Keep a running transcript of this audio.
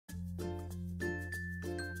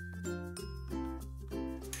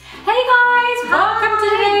Welcome to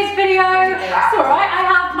today's video. It's alright, I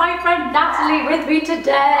have my friend Natalie with me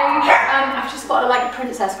today. I've just got like a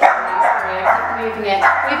princess right now, sorry, I keep moving it.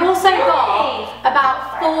 We've also got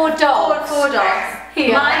about 4 dogs. Four dogs.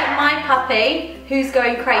 Here. My puppy, who's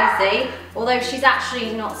going crazy, although she's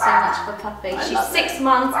actually not so much of a puppy. She's 6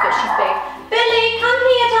 months, but she's big. Billy, come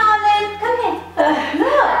here, darling. Come here.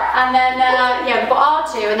 Look. And then, yeah, we've got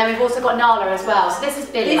R2, and then we've also got Nala as well. So this is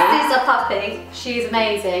Billy. This is a puppy. She's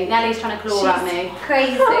amazing. Nellie's trying to claw at me.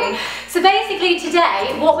 Crazy. So basically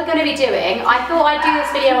today, what we're going to be doing, I thought I'd do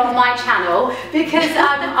this video on my channel because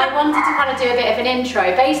I wanted to kind of do a bit of an intro.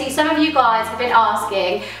 Basically, some of you guys have been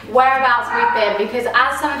asking whereabouts we've been because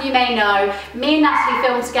as some of you may know, me and Natalie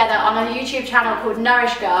filmed together on a YouTube channel called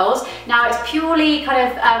Nourish Girls. Now it's purely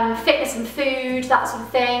kind of fitness and food, that sort of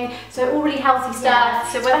thing. So all really healthy stuff.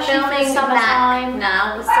 Yeah, so we're filming summertime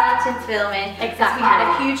now. We're starting filming. Exactly. We had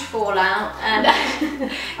a huge fallout.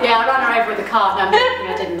 Yeah, I ran her over with the car. No,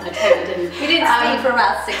 I didn't. I totally didn't. We didn't speak for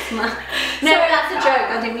about 6 months. No, So, that's a joke.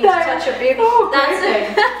 I didn't mean to touch your boob. Oh, That's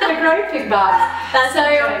the groping bag. So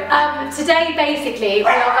today basically we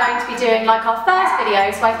are going to be doing like our first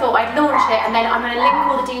video, so I thought I'd launch it and then I'm going to link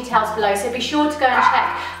all the details below, so be sure to go and check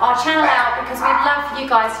our channel out because we'd love for you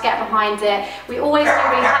guys to get behind it. We always do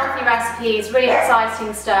really healthy recipes, really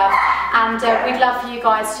exciting stuff, and we'd love for you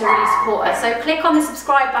guys to really support us. So click on the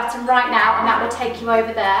subscribe button right now and that will take you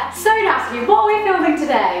over there. So Natalie, what are we filming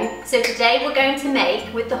today? So today we're going to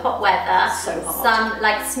make, with the hot weather, So hot. some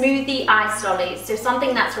like smoothie ice lollies. So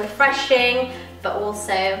something that's refreshing, but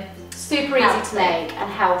also Super easy to make and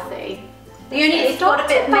healthy. it's got a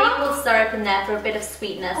bit of maple syrup in there for a bit of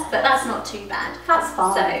sweetness, but that's not too bad. That's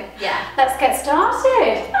fine. So yeah, Let's get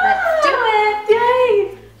started. let's do it.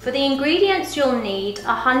 Yay! For the ingredients, you'll need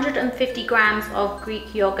 150 grams of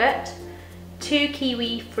Greek yogurt, 2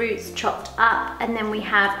 kiwi fruits chopped up, and then we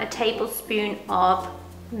have a tablespoon of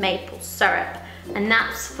maple syrup. And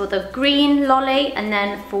that's for the green lolly, and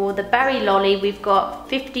then for the berry lolly we've got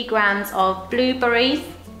 50 grams of blueberries,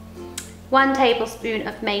 1 tablespoon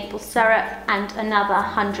of maple syrup, and another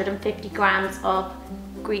 150 grams of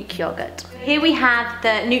Greek yogurt. Here we have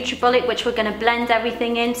the NutriBullet, which we're going to blend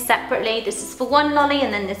everything in separately. This is for one lolly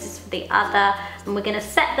and then this is for the other, and we're going to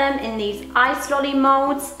set them in these ice lolly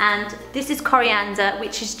molds. And this is coriander,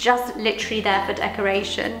 which is just literally there for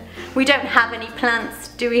decoration. We don't have any plants,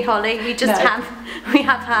 do we, Holly? We just have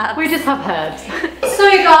herbs. We just have herbs. So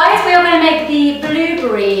you guys, we are going to make the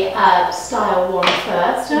blueberry style one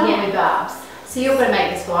first, aren't we, Babs? So you're going to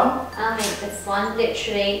make this one. I'll make this one.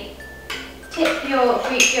 Literally tip your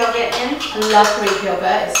Greek yogurt in. I love Greek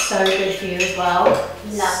yogurt, it's so good for you as well.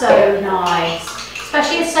 Love so nice.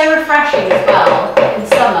 Especially it's so refreshing as well in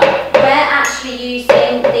summer. We're actually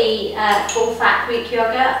using the full fat Greek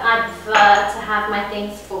yogurt. I prefer to have my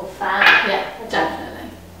things full fat. Yeah, definitely.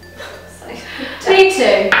 So, Me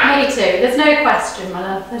too, me too. There's no question, my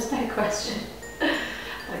love, there's no question.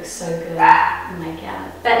 Looks so good. Oh my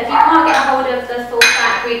god. but if you can't get a hold of the full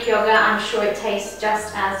fat Greek yogurt, I'm sure it tastes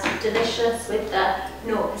just as delicious with the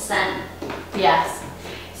 0%. Yes.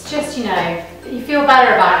 It's just, you know, you feel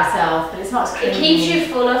better about yourself, but it's not as It keeps you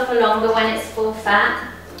fuller for longer when it's full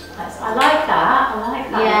fat. I like that. I like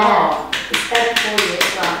that a lot. It's better for you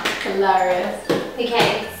as well. Hilarious.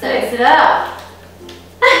 Okay, so Mix it up.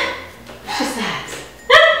 She says.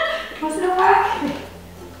 Wasn't it working?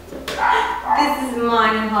 this is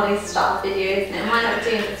mine and Holly's start video, isn't it? Am I not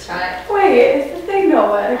doing this right? Wait, is the thing not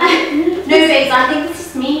working? No, babes, I think this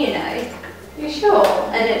is me, you know. You sure?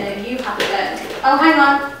 I don't know, you have it. Oh, hang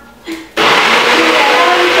on.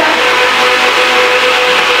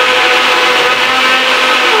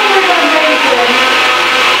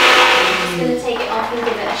 I'm just going to take it off and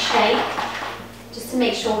give it a shake, just to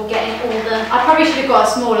make sure we're getting all the... I probably should have got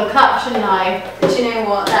a smaller cup, shouldn't I? But you know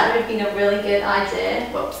what, that would have been a really good idea.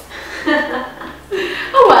 Whoops.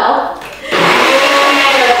 Oh well.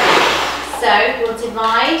 So, we'll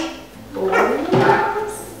divide. Oh,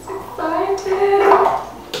 so excited.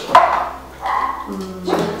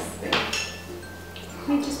 Let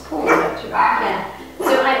me just pour it. Yeah.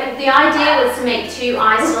 So the idea was to make 2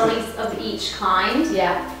 ice lollies of each kind.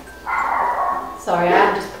 Yeah. Sorry,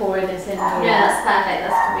 I'm just pouring this in. Yeah, that's perfect.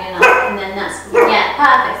 That's probably enough. And then that's, yeah,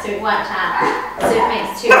 perfect. So it worked out. So it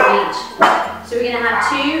makes 2 of each. So we're going to have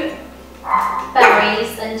 2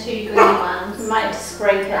 berries and 2 green ones. We might just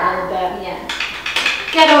scrape it a little bit. Yeah.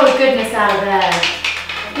 Get all the goodness out of there.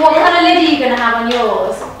 What colour lid are you going to have on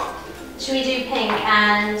yours? Should we do pink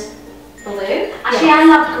and blue? Actually, I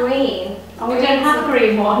love green. Oh, we don't have a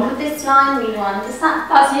green one. With this slimy one. Does that?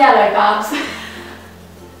 That's yellow, Babs.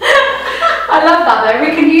 I love that though.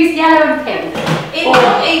 We can use yellow and pink.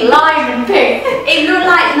 lime and pink. It looked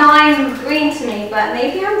like lime green to me, but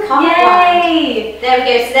maybe I'm colorblind. Yay! There we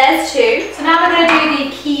go, so there's 2. So now we're going to do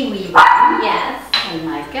the kiwi one. Yes. Oh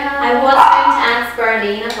my god. I was going to add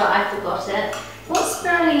spirulina, but I forgot it. What's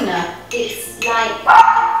spirulina? It's like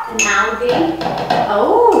an algae.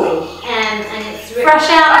 Oh. And it's rich. Fresh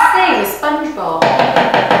out of sea with SpongeBob.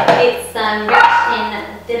 It's rich in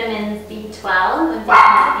vitamins B12 and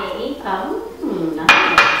vitamin E. Oh,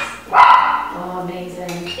 nice. Oh,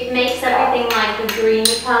 amazing. It makes everything like a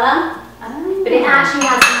greeny colour. Oh. But it actually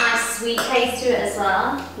has a nice sweet taste to it as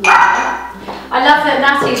well. Yeah. I love that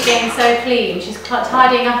Natalie's being so clean. She's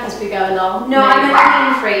tidying up as we go along. No, I'm a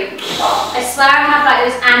clean freak. I swear I have like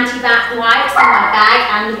those anti-bac wipes in my bag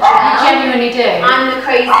and the gel. You genuinely do. I'm the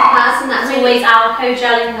crazy person that's always alcohol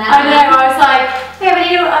gel in there. I know, I was like, yeah, but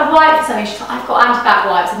you know, a wipe for something. She's like, I've got anti-bac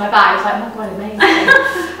wipes in my bag. I was like, oh my god, amazing.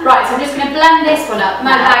 Right, so I'm just going to blend this one up.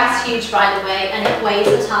 My bag's huge, by the way, and it weighs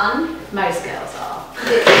a ton. Most girls are.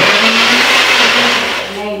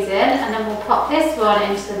 Amazing. And then we'll pop this one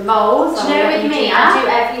into the mould. Do you know with me, I do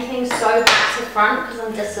everything so back to front because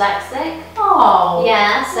I'm dyslexic. Oh.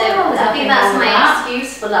 Yeah, so I think that's my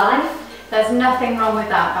excuse for life. There's nothing wrong with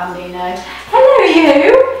that, Bambino. Hello,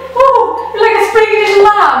 you. Oh, you're like a springy little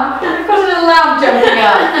lamb. We've got a little lamb jumping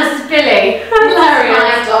up. This is Billy. Hilarious.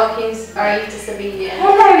 My dog who's very disobedient.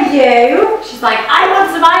 Hello, you. She's like, I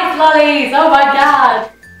want some ice lollies. Oh my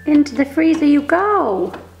god. Into the freezer you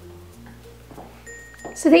go.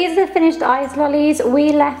 So these are the finished ice lollies.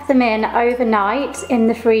 We left them in overnight in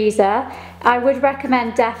the freezer. I would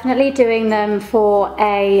recommend definitely doing them for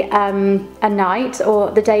a night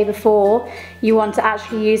or the day before you want to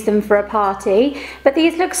actually use them for a party. But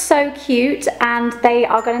these look so cute and they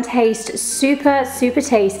are going to taste super, super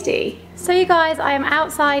tasty. So you guys, I am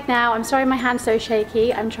outside now. I'm sorry my hand's so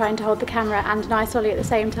shaky. I'm trying to hold the camera and an ice lolly at the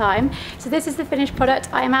same time. So this is the finished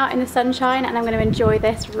product. I am out in the sunshine and I'm going to enjoy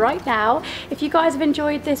this right now. If you guys have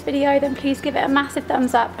enjoyed this video, then please give it a massive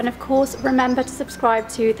thumbs up. And of course, remember to subscribe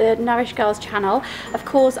to the Nourish Girls channel. Of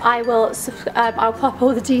course, I will, I'll pop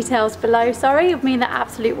all the details below. Sorry, it would mean the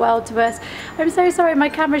absolute world to us. I'm so sorry my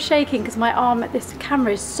camera's shaking because my arm, this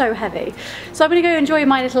camera is so heavy. So I'm going to go enjoy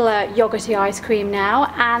my little yogurty ice cream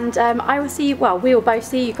now. And I will see you, well, we will both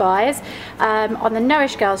see you guys on the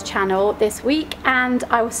Nourish Girls channel this week, and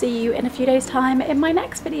I will see you in a few days time in my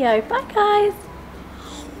next video. Bye guys.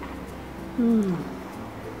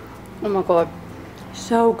 Oh my god,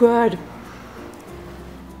 so good.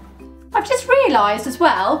 I've just realised as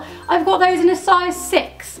well, I've got those in a size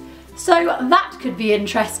 6. So that could be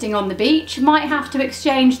interesting on the beach. Might have to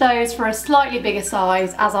exchange those for a slightly bigger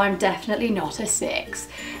size as I'm definitely not a 6.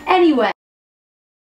 Anyway.